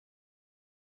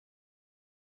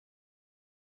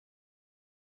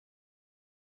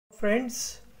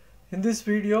friends, in this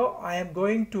video I am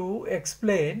going to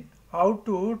explain how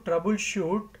to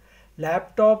troubleshoot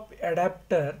laptop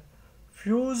adapter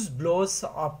fuse blows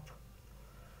up.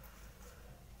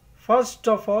 First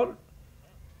of all,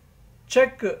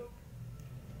 check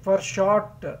for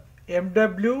short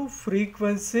MW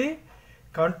frequency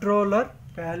controller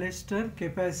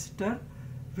capacitor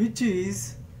which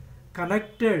is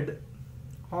connected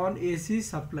on AC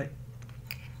supply.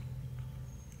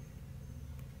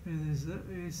 This is the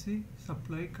AC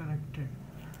supply connected,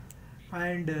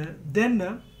 and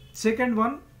then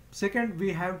second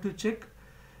we have to check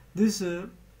this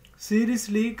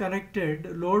seriously connected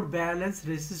load balance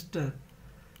resistor.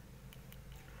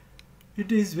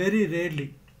 It is very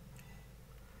rarely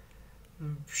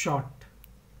short.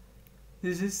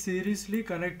 This is seriously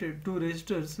connected to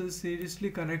resistors,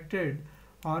 seriously connected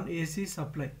on AC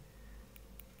supply.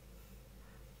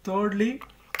 Thirdly,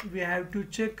 we have to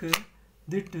check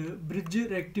that bridge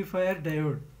rectifier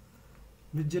diode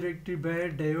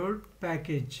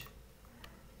package.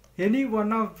 Any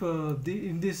one of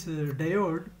in this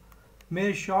diode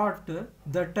may short.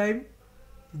 That time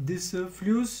this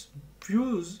fuse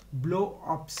blow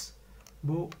ups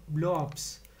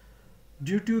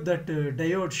due to that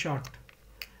diode short.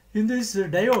 In this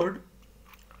diode,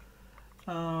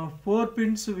 4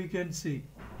 pins we can see.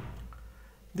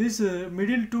 This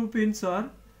middle 2 pins are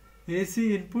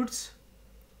AC inputs.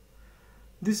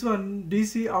 This one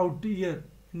DC out here,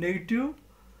 negative,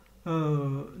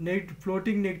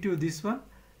 floating negative this one,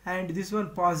 and this one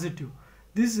positive.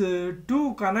 This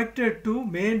two connected to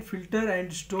main filter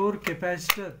and store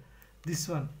capacitor. This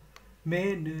one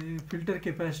main filter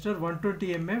capacitor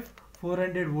 120 mF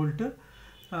 400 volt.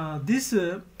 This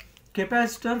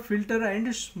capacitor filter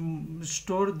and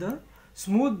smooth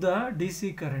the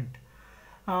DC current.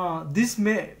 This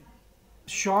may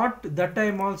short. That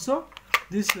time also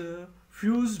this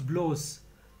fuse blows.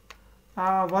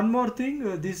 One more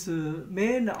thing, this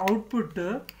main output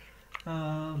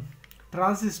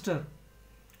transistor,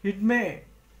 it may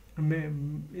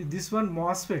this one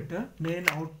MOSFET, main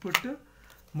output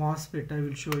MOSFET. I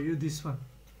will show you this one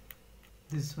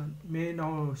main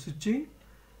switching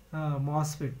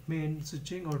MOSFET, main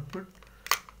switching output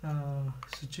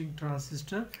switching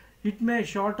transistor. It may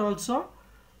short also.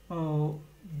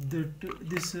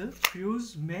 This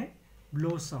fuse may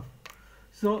blows up.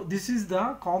 So this is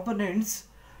the components.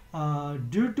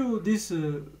 Due to this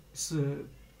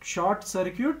short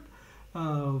circuit,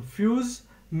 fuse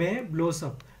may blows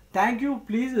up. Thank you.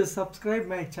 Please subscribe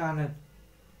my channel.